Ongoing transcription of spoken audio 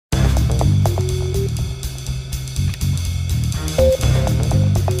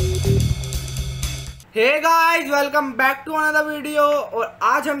Hey guys, welcome back to another video. और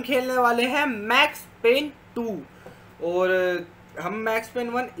आज हम खेलने वाले हैं मैक्स पेन 2। और हम मैक्स पेन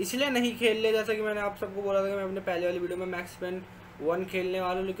 1 इसलिए नहीं खेल रहे, जैसा कि मैंने आप सबको बोला था कि मैं अपने पहले वाली वीडियो में मैक्स पेन 1 खेलने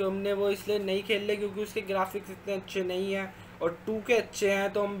वाला हूँ, लेकिन हमने वो इसलिए नहीं खेल रहे क्योंकि उसके ग्राफिक्स इतने अच्छे नहीं हैं और 2 के अच्छे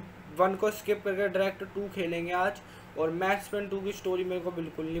हैं। तो हम 1 को स्किप करके डायरेक्ट 2 खेलेंगे आज। और मैक्स पेन 2 की स्टोरी मेरे को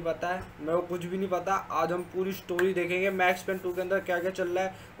बिल्कुल नहीं पता है, मेरे को कुछ भी नहीं पता। आज हम पूरी स्टोरी देखेंगे मैक्स पेन 2 के अंदर क्या क्या चल रहा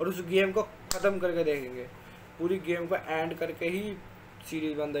है और उस गेम को ख़त्म करके देखेंगे। पूरी गेम को एंड करके ही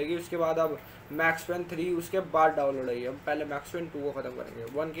सीरीज़ बंद रहेगी। उसके बाद अब मैक्स पेन 3 उसके बाद डाउनलोड होगी। हम पहले मैक्स पेन 2 को ख़त्म करेंगे।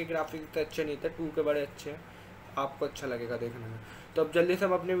 1 के ग्राफिक्स इतने अच्छे नहीं थे, 2 के बड़े अच्छे हैं, आपको अच्छा लगेगा देखने में। तो अब जल्दी से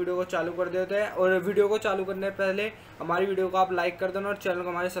हम अपनी वीडियो को चालू कर देते हैं। और वीडियो को चालू करने से पहले हमारी वीडियो को आप लाइक कर देना और चैनल को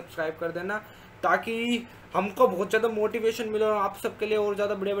हमारे सब्सक्राइब कर देना, ताकि हमको बहुत ज़्यादा मोटिवेशन मिले और आप सबके लिए और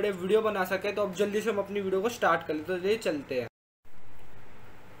ज़्यादा बड़े बड़े वीडियो बना सके। तो अब जल्दी से हम अपनी वीडियो को स्टार्ट कर लेते हैं। तो ये चलते हैं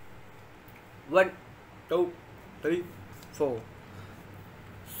 1 2 3 4।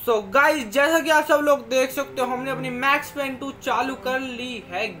 सो गाइस, जैसा कि आप सब लोग देख सकते हो, हमने अपनी मैक्स पेन 2 चालू कर ली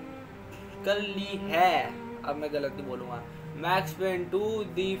है। अब मैं गलत नहीं बोलूँगा। Max pen 2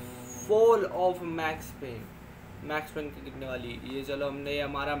 the fall of max pen. Max pen की कितने वाली ये, चलो हमने, ये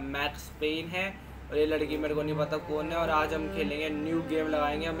हमारा मैक्स पेन है और ये लड़की मेरे को नहीं पता कौन है। और आज हम खेलेंगे, न्यू गेम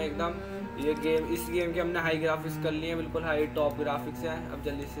लगाएंगे हम एकदम। ये गेम, इस गेम के हमने हाई ग्राफिक्स कर लिए हैं, बिल्कुल हाई टॉप ग्राफिक्स हैं। अब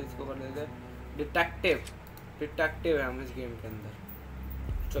जल्दी से इसको कर लेते हैं। डिटेक्टिव है हम इस गेम के अंदर।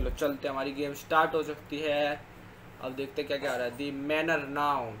 चलो चलते, हमारी गेम स्टार्ट हो सकती है। अब देखते क्या क्या आ रहा है। दी मैनर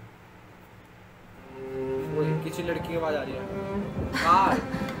नाउ, किसी लड़की की आवाज आ रही है। God.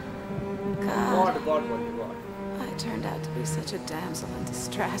 I turned out to be such a damsel in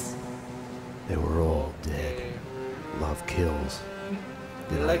distress. They were all dead. Love kills.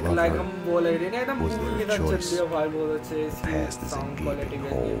 Did I love like her? हम बोल रहे थे ना, एकदम Was there मूवी a का चल choice? रही है भाई, बहुत अच्छे Past is a sound quality gaping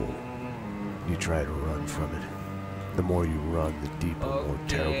में hole. You try to run from it. The more you run, the deeper, more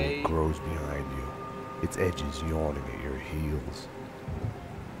terrible it grows behind you. Its edges yawning at your heels.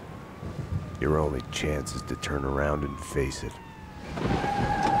 Your only chance is to turn around and face it.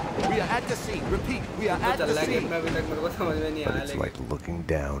 We are at the scene. Repeat, we are at the scene. But it's like looking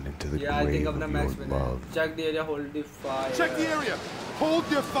down into the grave of your love. Check the area, hold the fire. Check the area.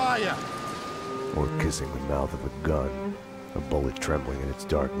 Hold your fire. Or kissing the mouth of a gun, a bullet trembling in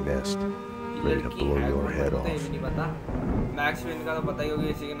its dark nest, ready to blow your head off. Max pen का तो पता ही होगा,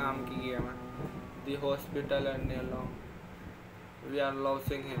 इसी के नाम की game है। The hospital and along. We are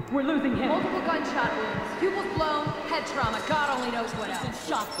losing him. We're losing him. Multiple gunshot wounds, pupils blown, head trauma. God only knows what else.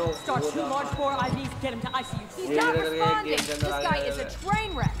 Shot. Start 2 large bore IVs. Get him to ICU. He's not responding. This guy is a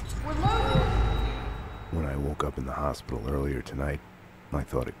train wreck. We're losing. When I woke up in the hospital earlier tonight, I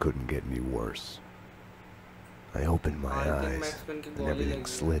thought it couldn't get any worse. I opened my eyes and everything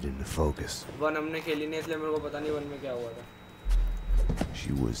slid into focus. One हमने खेली नहीं, इसलिए मेरे को पता नहीं one में क्या हुआ था।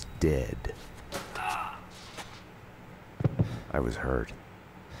 She was dead. I was hurt.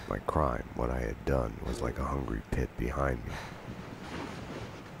 My crime, what I had done, was like a hungry pit behind me.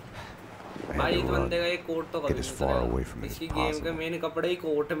 I had to run, get as far away from it as possible.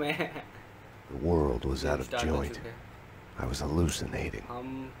 The world was out of joint. I was hallucinating. I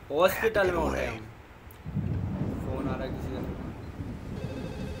had to get away. Phone आ रहा है किसी का।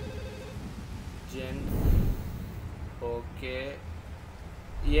 Okay,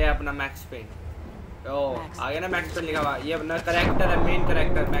 ये अपना max pen. ओ आगे ना max pen लिखा हुआ, ये अपना कैरेक्टर है, मेन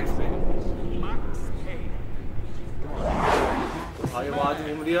कैरेक्टर मैक्स पेन। भाई आवाज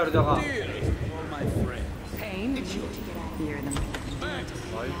घूम रही है हर जगह।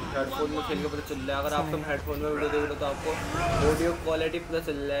 भाई हेडफोन में खेल के पता चल रहा है, अगर आप तुम हेडफोन में वीडियो देख रहे हो तो आपको ऑडियो क्वालिटी पता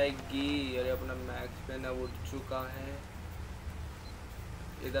चल जाएगी। अरे अपना मैक्स पेन अब उठ चुका है,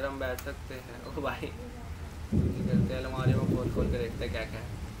 इधर हम बैठ सकते हैं। ओ भाई करते हैं, अलमारी में खोल के देखते हैं क्या क्या है।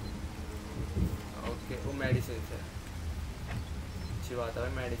 ओके, वो मेडिसिन है, अच्छी बात है।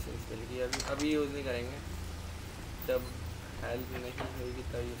 मेडिसिन के लिए अभी यूज़ नहीं करेंगे, जब हेल्थ नहीं होगी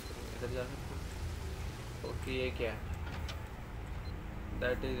तब यूज़ करेंगे। इधर जा सकते हैं। ओके, ये क्या है?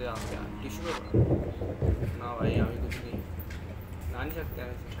 दैट इज क्या टिश्यू पेपर ना भाई, यहाँ भी कुछ नहीं, नहा नहीं सकते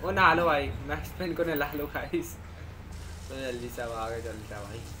हैं। वो नहा लो भाई, मैक्स पेन को नहा लो गाइस। तो जल्दी से अब आगे चलता है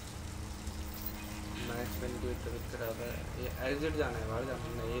भाई। मैक्स पेन की तबीयत खराब है, ये एग्जिट जाना है, बाहर जाना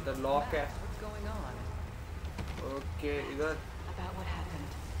नहीं, ये तो लॉक है। ओके, इधर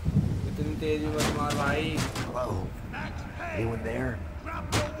इतनी तेजी मत मार भाई। Anyone there?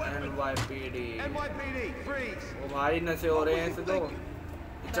 NYPD, freeze. वो भाई नशे हो रहे हैं इसे, तो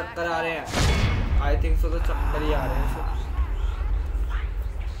चक्कर आ रहे हैं। आई थिंक सो, तो चक्कर ही आ रहे हैं इसे।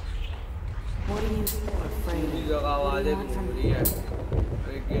 पूरी जगह आवाज़ें घूम रही है।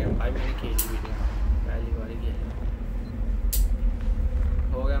 अरे गेम भाई मैंने खेली भी नहीं,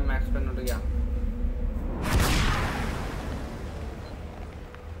 मैक्स पेन उठ गया।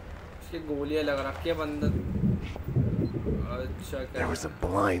 इसकी गोलियां लग रखी है बंदर। अच्छा क्या? There was a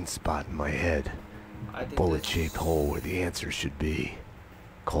blind spot in my head. A bullet-shaped hole where the answer should be.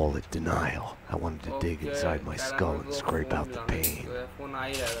 Call it denial. I wanted to dig inside my skull and scrape out the pain. Phone आ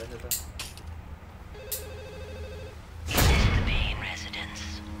ही रहेगा ऐसे तो। The Payne residence.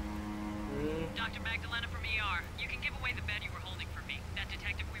 Dr. Magdalena from ER. You can give away the bed you were holding for me. That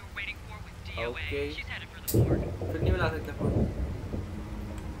detective we were waiting for was DOA. She's headed for the morgue. फिर नहीं मिला सकते phone.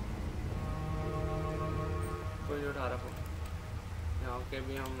 कोई नहीं उठा रहा phone. यहाँ के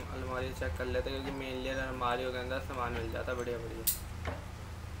भी हम अलमारी चेक कर लेते हैं क्योंकि मेनली अलमारियों के अंदर सामान मिल जाता है बढ़िया बढ़िया।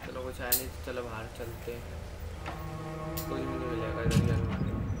 चलो कुछ है नहीं, चलो बाहर चलते हैं। कुछ भी नहीं मिलेगा इधर की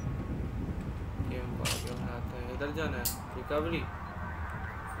अलमारी। गेम को आगे बढ़ाते हैं। इधर जाना है।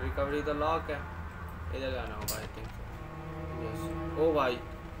 रिकवरी तो लॉक है। इधर जाना होगा आई थिंक। यस। ओ भाई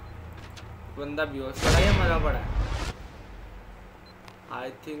बंदा बेहोश पड़ा है या मरा पड़ा है? I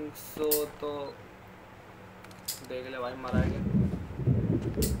think so. तो देख ले भाई मरा है क्या?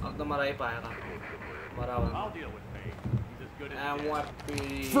 अब तो मरा ही पाएगा। मरा हुआ।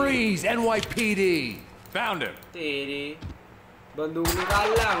 Freeze, NYPD! Found him. तेरी बंदूक निकाल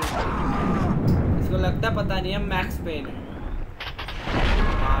ला। इसको लगता है पता नहीं है मैक्स पेन है।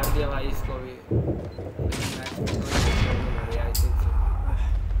 मार दिया भाई इसको भी। Max pen I think so.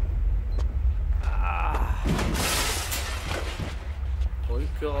 कोई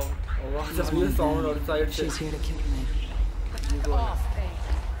क्यों आवाज आ रही है साउंड आउटसाइड से? She's here to kill me.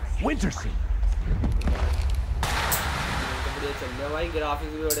 Winterson! बढ़िया चल रहा है भाई।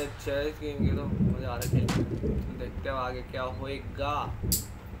 ग्राफिक्स भी बड़े अच्छे हैं इस गेम के। तो मजा आ रहा है खेलने। देखते हैं आगे क्या होएगा।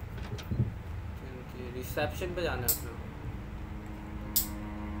 रिसेप्शन पे जाना है अपना।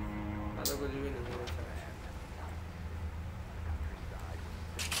 तो कुछ भी नहीं है।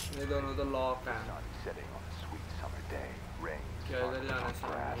 ये दोनों तो लॉक हैं। क्या इधर जाना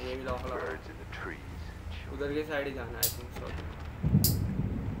है? ये भी लॉक लगा। उधर की साइड ही जाना है आई थिंक सो।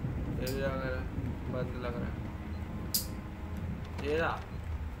 ये भी बंद लग रहा है। ये रहा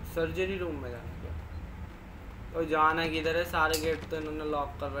सर्जरी रूम में जाना क्या? तो जाना किधर है? सारे गेट तो इन्होंने लॉक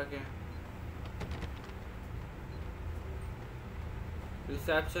कर रखे हैं।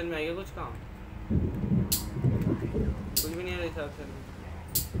 रिसेप्शन में आएगा कुछ काम? कुछ भी नहीं है रिसेप्शन में।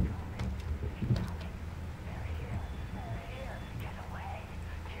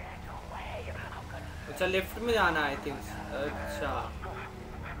 अच्छा लिफ्ट में जाना आई थिंक। अच्छा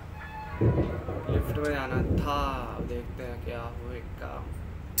लिफ्ट में जाना था। देखते हैं क्या होएगा।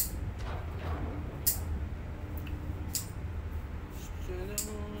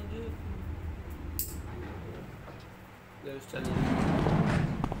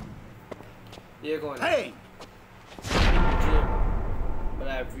 ये कौन है?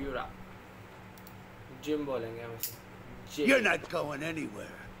 जिम बोलेंगे हम इसे। You're not going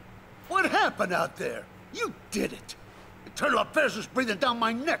anywhere. What happened out there? You did it. Internal Affairs is breathing down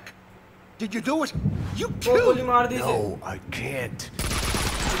my neck. Did you do it? You killed him. No, I can't.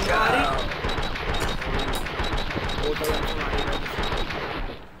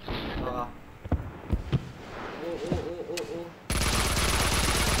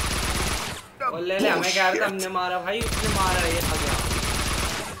 ले ले हमें क्या था? हमने मारा भाई, उसने मारा। ये आ गया।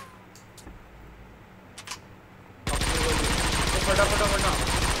 फटा।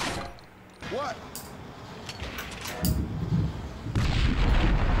 What?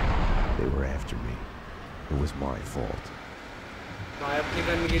 They were after me. It was my fault.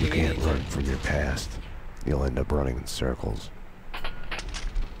 You can't learn from your past. You'll end up running in circles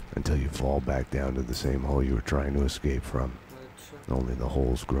until you fall back down to the same hole you were trying to escape from. Only the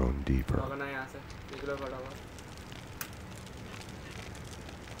hole's grown deeper.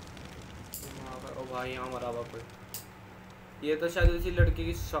 ये तो शायद उसी लड़की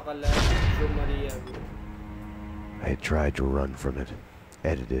की शक्ल है जो मरी है अभी। I had tried to run from it,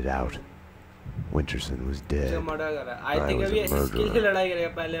 edited out. Winterson was dead. I think अभी इसके लिए लड़ाई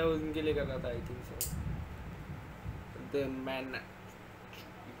करेगा, पहले उनके लिए कर रहा था I think so. The man.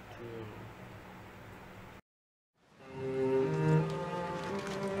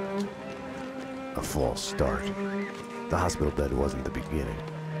 A false start. The hospital bed wasn't the beginning.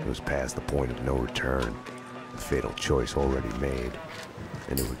 It was past the point of no return. A fatal choice already made,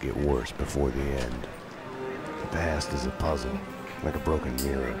 and it would get worse before the end. The past is a puzzle, like a broken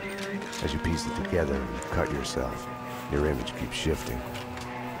mirror. As you piece it together and cut yourself, your image keeps shifting,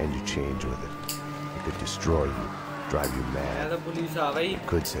 and you change with it. It could destroy you, drive you mad. It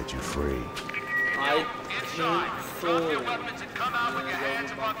could set you free. I think so.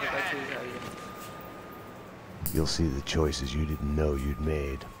 You'll see the choices you didn't know you'd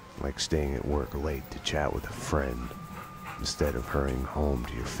made. like staying at work late to chat with a friend, instead of hurrying home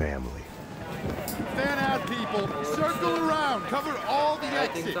to your family. Fan out, people! Circle around! Cover all the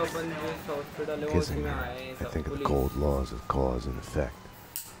exits! Kissing her, I think of the cold laws of cause and effect.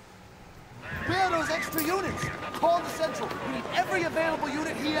 Where are those extra units? Call the Central. We need every available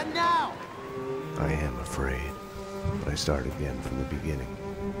unit here now! I am afraid, but I start again from the beginning.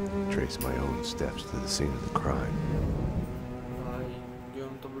 Trace my own steps to the scene of the crime.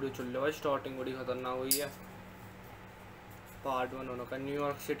 Starting बड़ी खतरनाक हुई है। Part 1 होने का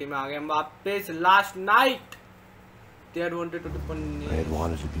New York city में आ गए हम वापस। Last night they had wanted to I had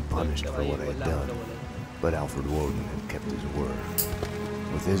wanted to be punished for what I had done, but Alfred Woden had kept his word.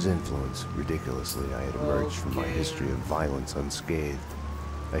 With his influence, ridiculously, I had emerged from my history of violence unscathed.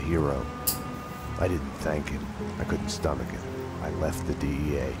 A hero. I didn't thank him. I couldn't stomach it. I left the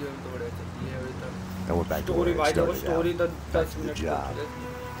DEA. I went back to where I started out, back to the job,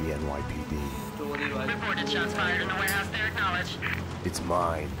 the NYPD. Reported shots fired in the warehouse there, acknowledged. It's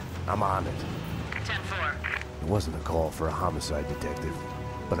mine. I'm on it. 10-4. It wasn't a call for a homicide detective,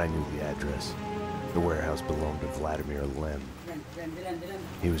 but I knew the address. The warehouse belonged to Vladimir Lem.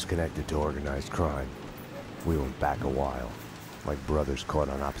 He was connected to organized crime. We went back a while, like brothers caught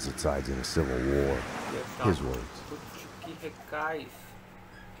on opposite sides in a civil war. His words.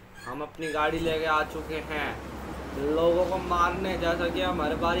 हम अपनी गाड़ी लेके आ चुके हैं लोगों को मारने, जैसा कि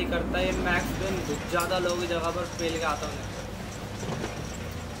हमारे बारी करता है मैक्स पेन। बहुत ज़्यादा लोगों की जगह पर फेल के आता हूँ।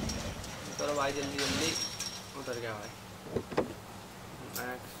 चलो भाई जल्दी जल्दी उतर गया भाई।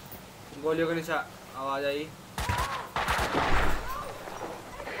 मैक्स गोलियों के नीचे आवाज़ आई।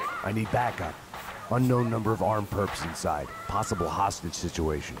 I need backup. Unknown number of armed perps inside. Possible hostage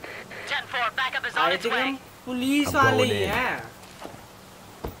situation. 10-4, backup is on its way. Police वाले ही हैं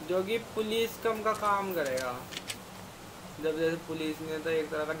जो कि पुलिस कम का काम करेगा। जब जैसे पुलिस ने तो एक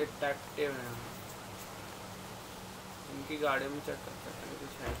तरह का डिटेक्टिव है। उनकी गाड़ी में चेक कर सकते हैं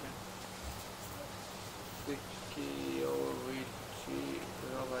कुछ है क्या?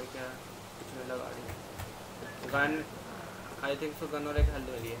 भाई क्या कुछ मिला गाड़ी में? Gun I think so gun और एक हल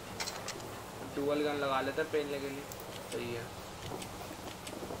है। डुअल गन लगा लेते हैं पहनने के लिए। सही है।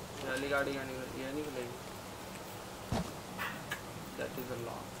 वाली गाड़ी का नहीं खुलेगी। That is a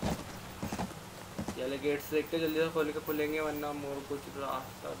lock. ये गेट्स देखते जल्दी से खोल के खुलेंगे वरना मोर कुछ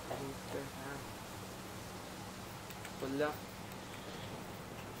रास्ता ढूंढते हैं। खुल जा।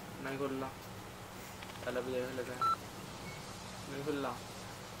 नहीं खुल रहा। पहले भी देख लेते हैं। नहीं खुल रहा।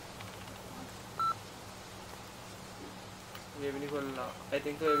 ये भी नहीं खुल रहा। आई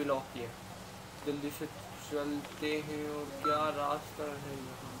थिंक तो ये भी लॉक किया। जल्दी से चलते हैं। और क्या रास्ता है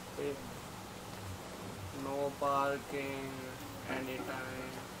यहाँ पे? No parking any time.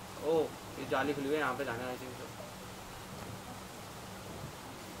 ओह ये जाली खुली हुई है, यहाँ पे जाना है। आई थिंक तो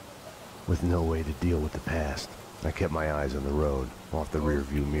With no way to deal with the past, I kept my eyes on the road, off the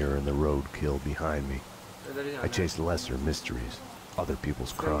rearview mirror and the roadkill behind me. I chased lesser mysteries, other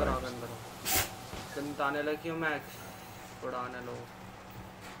people's crimes. आने लगी हूँ max. उड़ाने लो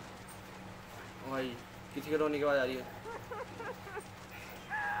भाई। किसी के रोने की आवाज आ रही है।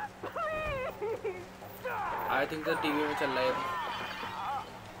 आई थिंक तो टीवी में चल रहा है।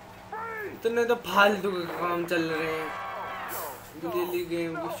 इतने तो फालतू के काम चल रहे हैं। दिल्ली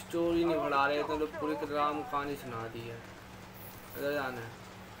गेम की स्टोरी नहीं बढ़ा रहे तो लोग पूरी राम कहानी सुना दी है। इधर जाना है।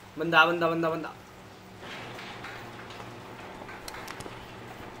 बंदा बंदा बंदा बंदा।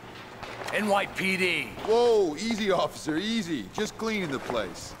 NYPD! Whoa, easy, officer, easy. Just cleaning the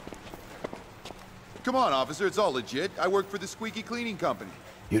place. Come on, officer, it's all legit. I work for the Squeaky Cleaning Company.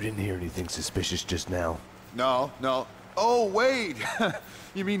 You didn't hear anything suspicious just now? No, no. Oh, wait!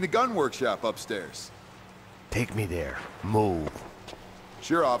 You mean the gun workshop upstairs? Take me there. Move.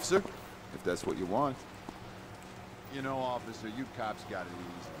 Sure, officer, if that's what you want. You know, officer, you cops got it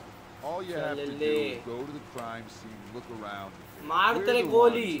easy. All you have to do is go to the crime scene, look around. मार We're तेरे the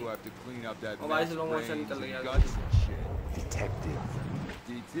गोली। ones who have to clean up that Oh, mess slow of motion brains चल and गया। guts and shit. Detective.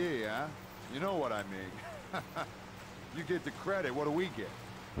 DT, huh? You know what I mean. You get the credit, what do we get?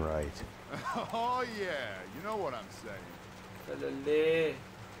 Right. Oh, yeah, you know what I'm saying. चल ले।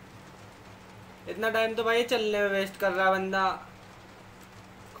 इतना time तो भाई चलने में waste कर रहा है बंदा।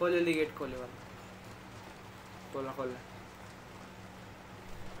 खोले ली गेट खोले वाला। खोला खोला।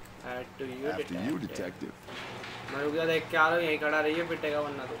 After you, detective. मैं रुक जा देख के आ रहा हूँ। यहीं खड़ा रही है पिटेगा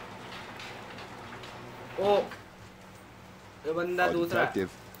वरना तो। ओ ये बंदा दूसरा।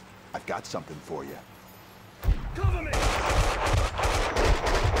 Detective, I've got something for you.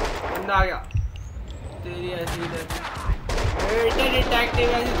 बंदा आ गया। तेरी ऐसी बेटे डिटेक्टिव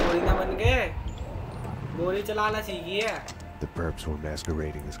ऐसी थोड़ी ना बन गए। गोली चलाना सीखी है। The perps were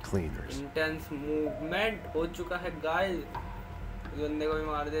masquerading as cleaners. Intense movement हो चुका है guys. इस बंदे को भी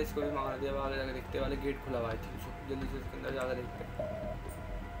मार दिया, इसको भी मार दिया। आगे जाकर देखते वाले गेट खुला हुआ है, जल्दी से इसके अंदर जाकर देखते।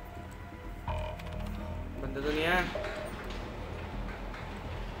 बंदा तो नहीं है।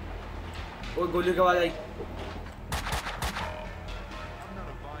 वो गोली की आवाज आई।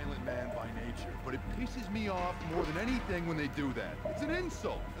 But it pisses me off more than anything when they do that. It's an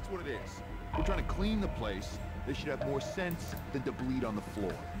insult. That's what it is. We're trying to clean the place. They should have more sense than to bleed on the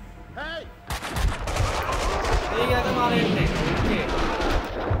floor. Hey! ठीक है तुम्हारे इतने।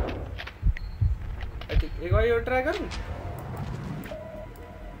 Okay. एक बार और try करूँ।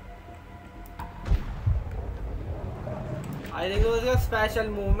 I think उसका special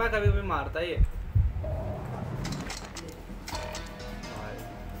move में कभी भी मारता है ये।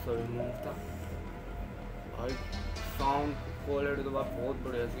 सॉरी मूव था। भाई साउंड क्वालिटी तो बहुत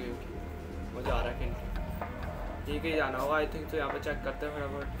बढ़िया सी मजा आ रहा है खेल के। ठीक है जाना होगा आई थिंक। तो यहाँ पे चेक करते हैं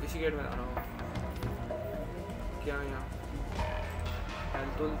फटाफट। इसी गेट में जाना होगा क्या? यहाँ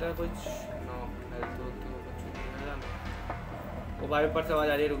हेल्थ बोलता है कुछ? नो हेल्थ बोलते हो कुछ नहीं है जाना। वो भाई ऊपर से आवाज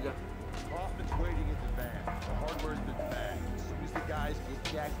आ रही है, रुक जा।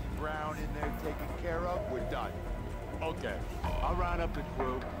 Okay, I'll round up the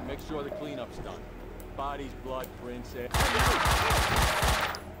crew, make sure the cleanup's done. Bodies, blood, prints,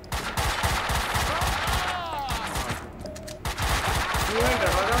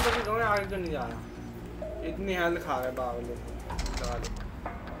 आगे क्यों नहीं जा रहा? इतनी हेल्थ खा रहे बावल लोग।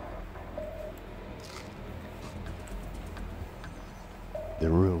 The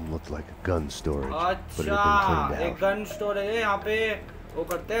room looked like a gun storage, but it had been अच्छा, cleaned एक out. गन स्टोरेज है यहाँ पे। वो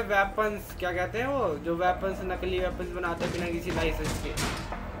करते हैं वेपन्स, क्या कहते हैं वो जो वेपन्स, नकली वेपन्स बनाते हैं बिना किसी लाइसेंस के,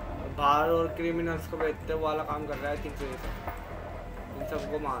 बाहर और क्रिमिनल्स को बेचते हैं, वो वाला काम कर रहा है। ठीक से इन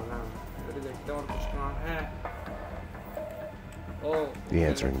सबको मारना है। फिर देखते हैं और कुछ काम है। Oh, The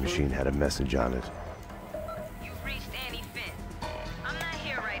answering machine had a message on it. You've reached Annie Finn. I'm not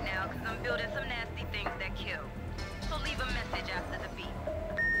here right now because I'm building some nasty things that kill. So leave a message after the beep.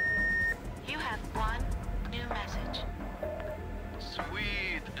 You have one new message.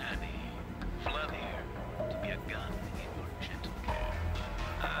 Sweet Annie, fled here to be a gun in your gentle care.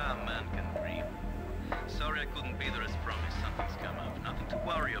 Ah, man can dream. Sorry I couldn't be there as promised. Something's come up. Nothing to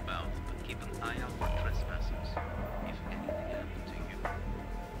worry about, but keep an eye out for trespassers. If anything happens to you,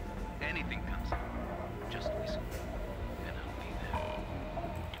 anything comes up, just whistle, and I'll be there.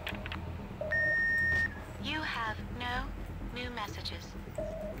 You have no new messages.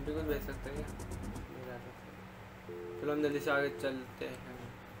 हम भी कुछ भेज सकते हैं क्या? चलो हम जल्दी से आगे चलते हैं।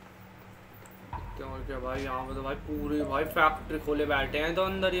 और क्या भाई, यहाँ पे तो भाई पूरी भाई फैक्ट्री खोले बैठे हैं, तो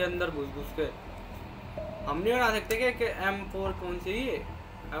अंदर ही अंदर घुस घुस के। हम नहीं बना सकते कि M4 कौन सी है?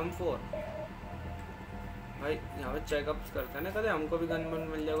 M4 भाई यहाँ पे चेकअप्स करते हैं ना, कदे हमको भी गन बन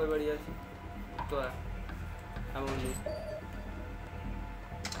मिल जाए कोई बढ़िया सी तो है।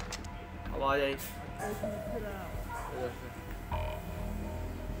 आवाज आई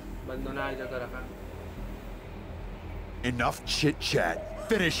बंदों ने हर जगह रखा। Enough chit chat.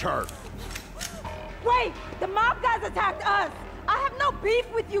 Finish her. Wait! The mob guys attacked us! I have no beef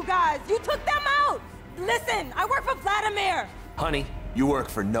with you guys! You took them out! Listen, I work for Vladimir! Honey, you work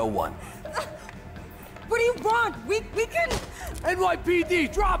for no one. What do you want? We can...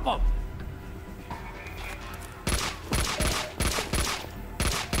 NYPD, drop them!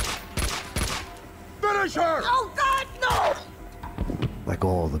 Finish her! Oh God, no! Like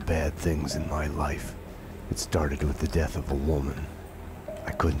all the bad things in my life, it started with the death of a woman.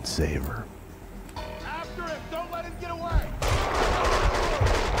 I couldn't save her. After him! Don't let him get away!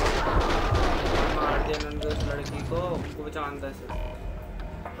 मार दिया उन्होंने उस लड़की को, उनको बचाना था इसे।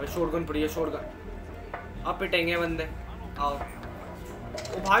 भाई शॉटगन पड़ी है, शॉटगन। अब पिटेंगे बंदे, आओ।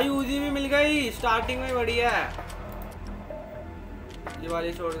 ओ भाई यूजी भी मिल गई, स्टार्टिंग में बढ़िया है। ये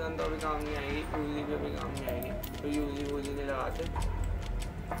वाली शॉटगन तो अभी काम नहीं आएगी, यूजी भी अभी काम नहीं आएगी। तो यूजी वूजी नहीं लगाते,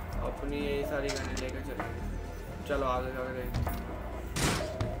 अपनी यही सारी गनें लेकर चलेंगे। चलो आगे जाकर देखते।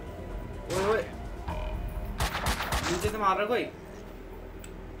 ओए ओए, नीचे से मार रहा कोई।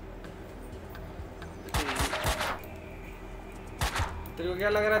 तेरे को क्या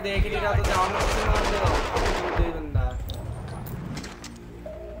लग रहा है, देख ही नहीं रहा तो ध्यान में से मार देगा। कोई बंदा है।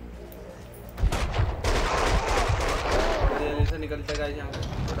 जल्दी से निकलते गाइस यहाँ से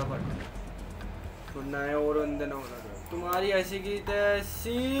फटाफट। सुनना है और बंदे ना होना चाहिए। तुम्हारी ऐसी की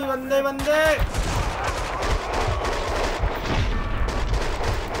तैसी बंदे बंदे।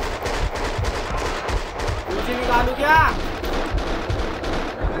 उसी निकालू क्या?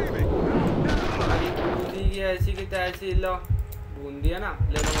 उसी की ऐसी की तैसी लो। बूंदी है ना,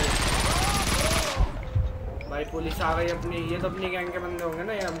 ले लो भाई। भाई पुलिस आ गई अपनी, ये तो अपनी गैंग के बंदे होंगे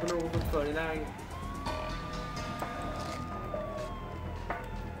ना, ये अपनों को कुछ थोड़ी ना आएंगे।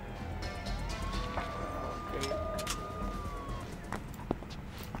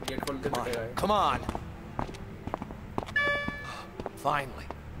 गेट खोल के बैठेगा। Come on. Finally.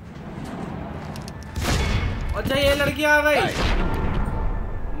 अच्छा ये लड़की आ गई।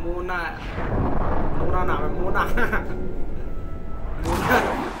 मोना, मोना नाम है, Mona.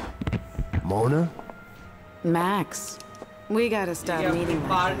 Mona? Max, we gotta stop meeting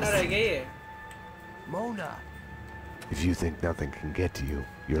like this. Mona. If you think nothing can get to you,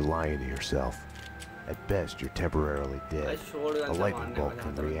 you're lying to yourself. At best, you're temporarily dead. A lightning bolt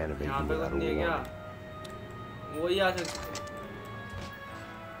can reanimate you without a warning. वही आ सकते।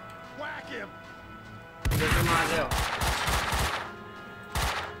 Whack him. जैसे मार रहे हो।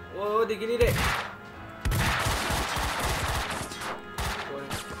 वो दिख नहीं रहे।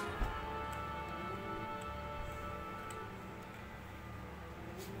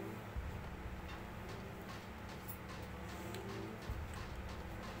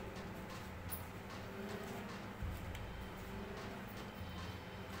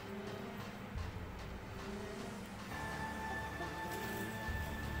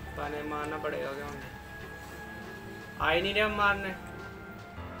 पाने मारना पड़ेगा क्या? आ ही नहीं रहे हम मारने।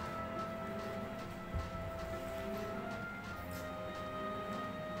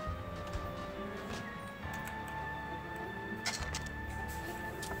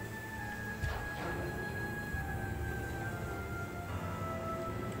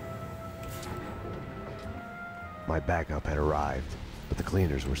 My backup had arrived, but the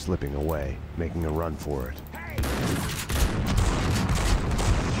cleaners were slipping away, making a run for it.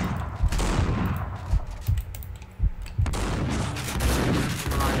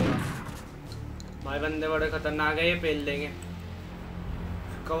 भाई बंदे बड़े खतरनाक है, ये पेल देंगे।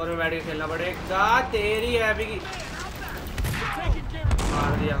 कवर में बैठ के खेलना पड़ेगा। तेरी है अभी की।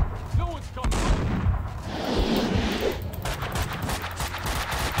 मार दिया।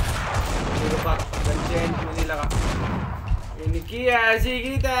 बच्चे नहीं लगा। इनकी ऐसी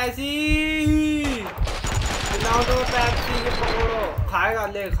की तैसी। खिलाओ तो पैप्सी के पकड़ो। खाएगा,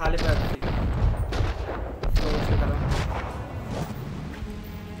 ले खा ले पैप्सी।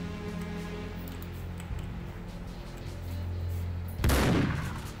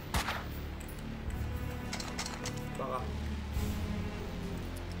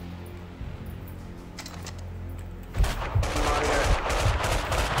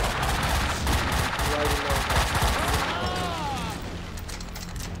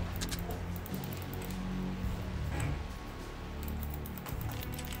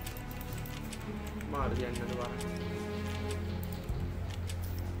 मार दिया इन्हें दोबारा।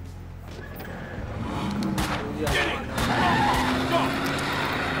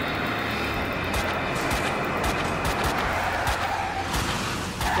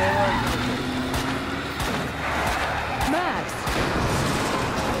 Max!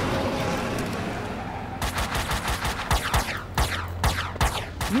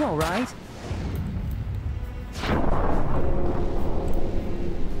 You all right?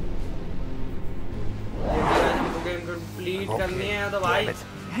 करनी है तो भाई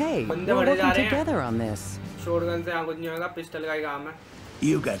Hey, बंदे we're बड़े जा working रहे हैं। together on this. शॉटगन से यहाँ कुछ नहीं होगा, पिस्टल का ही काम है।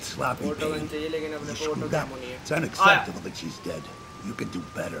 You got sloppy. ऑटोगन चाहिए लेकिन अपने को ऑटो काम नहीं है। It's unacceptable that she's dead. You can do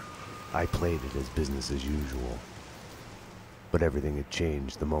better. I played it as business as usual. But everything had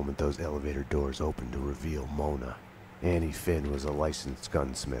changed the moment those elevator doors opened to reveal Mona. Annie Finn was a licensed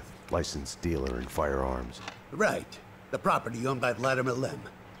gunsmith, licensed dealer in firearms. Right. The property owned by Vladimir Lem.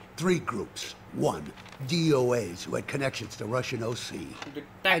 3 groups. 1, DOAs who had connections to Russian OC.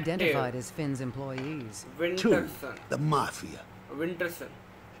 Identified as Finn's employees. 2, the Mafia. Winterson.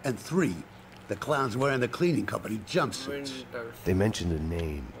 And 3, the clowns wearing the cleaning company jumpsuits. They mentioned a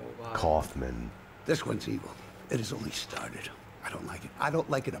name, Kaufman. This one's evil. It has only started. I don't like it. I don't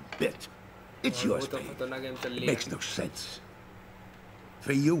like it a bit. It's yours, babe. It makes no sense.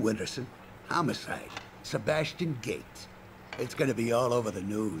 For you, Winterson, homicide. Sebastian Gates. It's gonna be all over the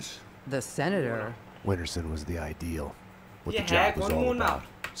news. The senator. Winterson was the ideal. What the Yeah, job was all Mona. about.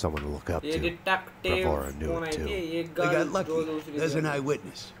 Someone to look up to. Bravara knew it too. They got lucky. There's an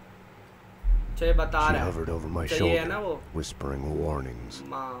eyewitness. She hovered over my shoulder, whispering warnings.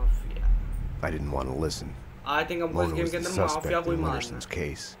 Mafia. I didn't want to listen. I think I'm Mona going was to the get the Mafia suspect koi in marna. Winterson's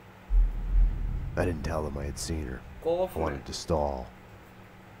case. I didn't tell them I had seen her. I wanted to stall.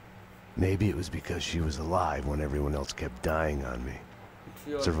 Maybe it was because she was alive when everyone else kept dying on me.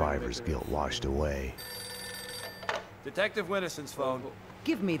 Survivor's guilt washed away. Detective Winterson's phone.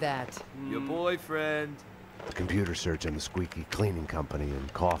 Give me that. Your boyfriend. The computer search on the squeaky cleaning company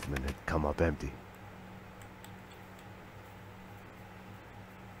and Kaufman had come up empty.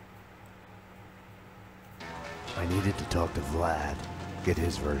 I needed to talk to Vlad, get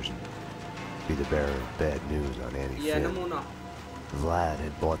his version, be the bearer of bad news on Annie Finn. Vlad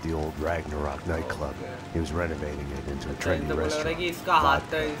had bought the old Ragnarok nightclub. He was renovating it into a trendy restaurant.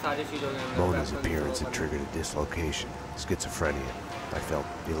 Mona's appearance had triggered a dislocation, schizophrenia. I felt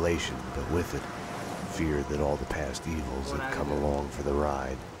elation, but with it, fear that all the past evils had come along for the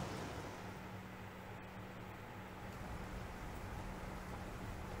ride.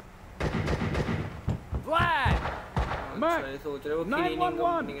 Vlad! Max!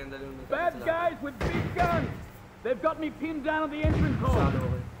 911! Bad guys with big guns! They've got me pinned down on the entrance hall.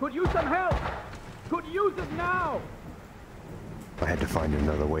 Could use some help! Could use it now! I had to find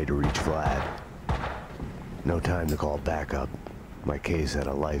another way to reach Vlad. No time to call backup. My case had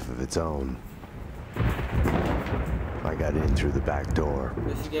a life of its own. I got in through the back door.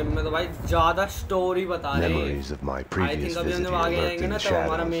 Memories of my previous visit here lurked in the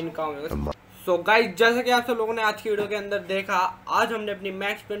shadows. So guys, जैसा कि आप सब लोगों ने आज की video के अंदर देखा, आज हमने अपनी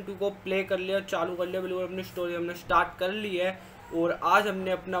मैक्स पेन 2 को प्ले कर लिया, चालू कर लिया, बिल्कुल अपनी स्टोरी हमने स्टार्ट कर ली है। और आज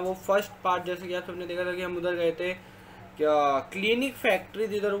हमने अपना वो फर्स्ट पार्ट, जैसे कि आप सबने देखा था कि हम उधर गए थे क्या क्लिनिक फैक्ट्री,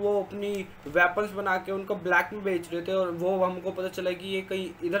 जिधर वो अपनी वेपन्स बना के उनको ब्लैक में बेच रहे थे, और वो हमको पता चला कि ये कहीं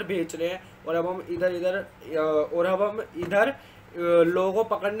इधर बेच रहे हैं, और अब हम इधर लोगों को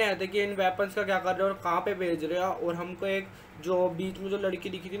पकड़ने आए थे कि इन वेपन्स का क्या कर रहे हैं और कहाँ पे भेज रहे हैं। और हमको एक जो बीच में जो लड़की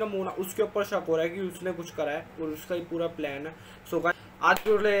दिखी थी ना मोना, उसके ऊपर शक हो रहा है कि उसने कुछ करा है और उसका ही पूरा प्लान है। सो गाइस, आज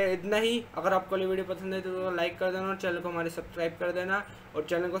के लिए इतना ही। अगर आपको ये वीडियो पसंद है तो लाइक कर देना और चैनल को हमारे सब्सक्राइब कर देना, और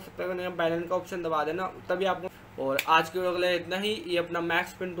चैनल को सब्सक्राइब करने का बेल आइकन का ऑप्शन दबा देना, तभी आपको। और आज के वीडियो के लिए इतना ही। ये अपना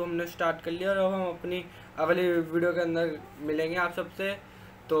मैक्स पेन 2 हमने स्टार्ट कर लिया, और अब हम अपनी अगली वीडियो के अंदर मिलेंगे आप सबसे।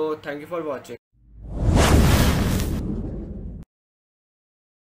 तो थैंक यू फॉर वॉचिंग।